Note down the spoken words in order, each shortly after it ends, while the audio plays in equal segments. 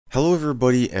Hello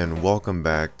everybody and welcome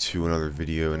back to another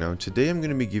video. Now today I'm going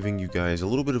to be giving you guys a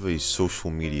little bit of a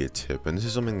social media tip, and this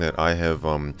is something that I have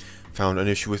found an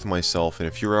issue with myself. And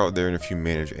if you're out there and if you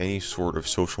manage any sort of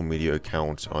social media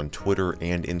accounts on Twitter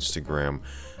and Instagram,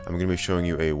 I'm going to be showing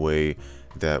you a way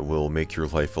that will make your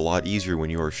life a lot easier when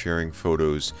you are sharing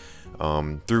photos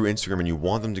through Instagram and you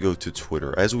want them to go to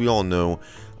Twitter. As we all know,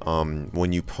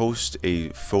 when you post a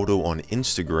photo on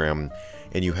Instagram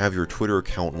and you have your Twitter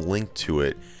account linked to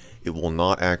it, it will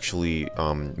not actually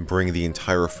bring the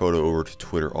entire photo over to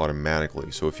Twitter automatically.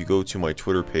 So if you go to my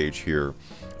Twitter page here,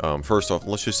 first off,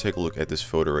 let's just take a look at this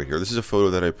photo right here. This is a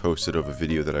photo that I posted of a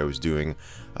video that I was doing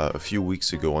a few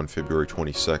weeks ago on February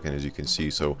 22nd, as you can see.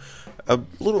 So a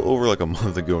little over like a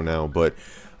month ago now, but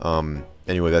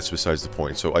anyway, that's besides the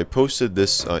point. So I posted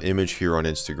this image here on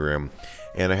Instagram,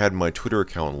 and I had my Twitter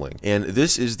account linked. And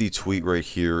this is the tweet right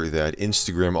here that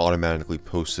Instagram automatically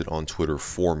posted on Twitter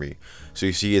for me. So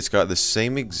you see, it's got the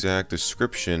same exact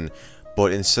description,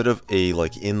 but instead of a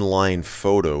like inline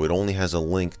photo, it only has a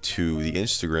link to the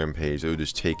Instagram page that would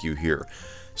just take you here.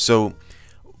 So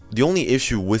the only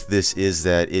issue with this is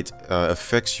that it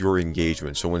affects your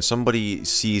engagement. So when somebody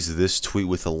sees this tweet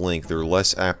with a link, they're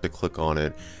less apt to click on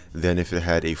it than if it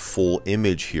had a full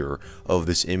image here of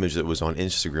this image that was on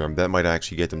Instagram. That might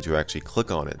actually get them to actually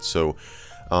click on it. So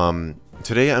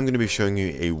today I'm going to be showing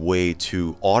you a way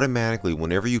to automatically,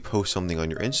 whenever you post something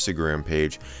on your Instagram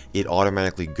page, it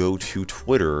automatically go to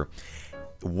Twitter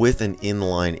with an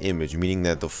inline image, meaning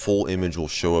that the full image will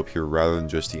show up here rather than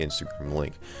just the Instagram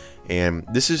link. And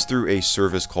this is through a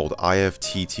service called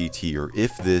IFTTT, or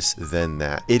If This Then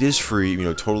That. It is free,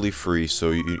 totally free, so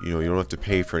you don't have to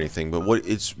pay for anything. But what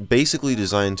it's basically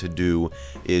designed to do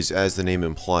is, as the name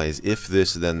implies, if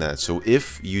this then that. So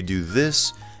if you do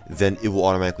this, then it will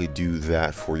automatically do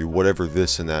that for you, whatever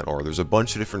this and that are. There's a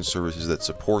bunch of different services that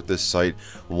support this site.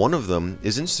 One of them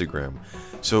is Instagram.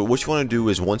 So what you want to do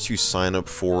is, once you sign up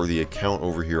for the account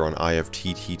over here on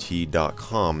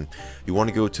ifttt.com, you want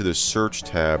to go to the search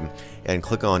tab and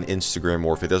click on Instagram,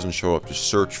 or if it doesn't show up, just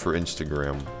search for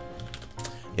Instagram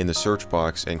in the search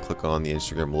box and click on the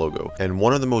Instagram logo. And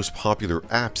one of the most popular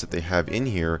apps that they have in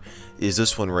here is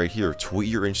this one right here, Tweet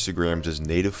Your Instagrams as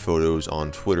Native Photos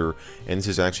on Twitter, and this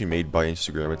is actually made by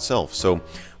Instagram itself. So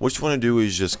what you want to do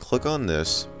is just click on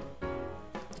this,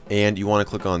 and you want to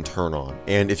click on turn on.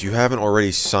 And if you haven't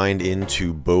already signed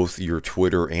into both your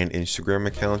Twitter and Instagram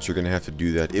accounts, you're going to have to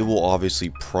do that. It will obviously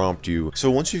prompt you. So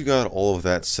once you've got all of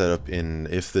that set up in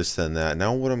If This Then That,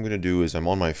 now what I'm going to do is, I'm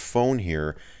on my phone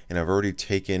here, and I've already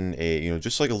taken a,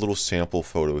 just like a little sample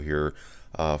photo here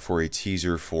for a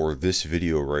teaser for this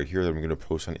video right here that I'm going to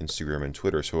post on Instagram and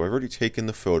Twitter. So I've already taken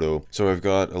the photo. So I've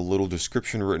got a little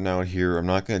description written out here. I'm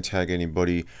not going to tag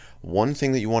anybody. One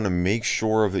thing that you want to make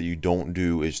sure of that you don't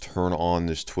do is turn on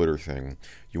this Twitter thing.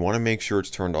 You want to make sure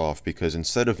it's turned off, because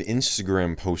instead of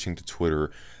Instagram posting to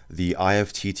Twitter, the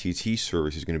IFTTT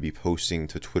service is going to be posting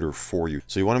to Twitter for you.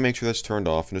 So you want to make sure that's turned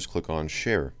off and just click on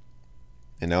share.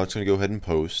 And now it's going to go ahead and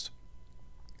post.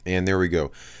 And there we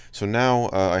go. So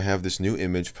now I have this new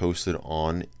image posted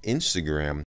on Instagram.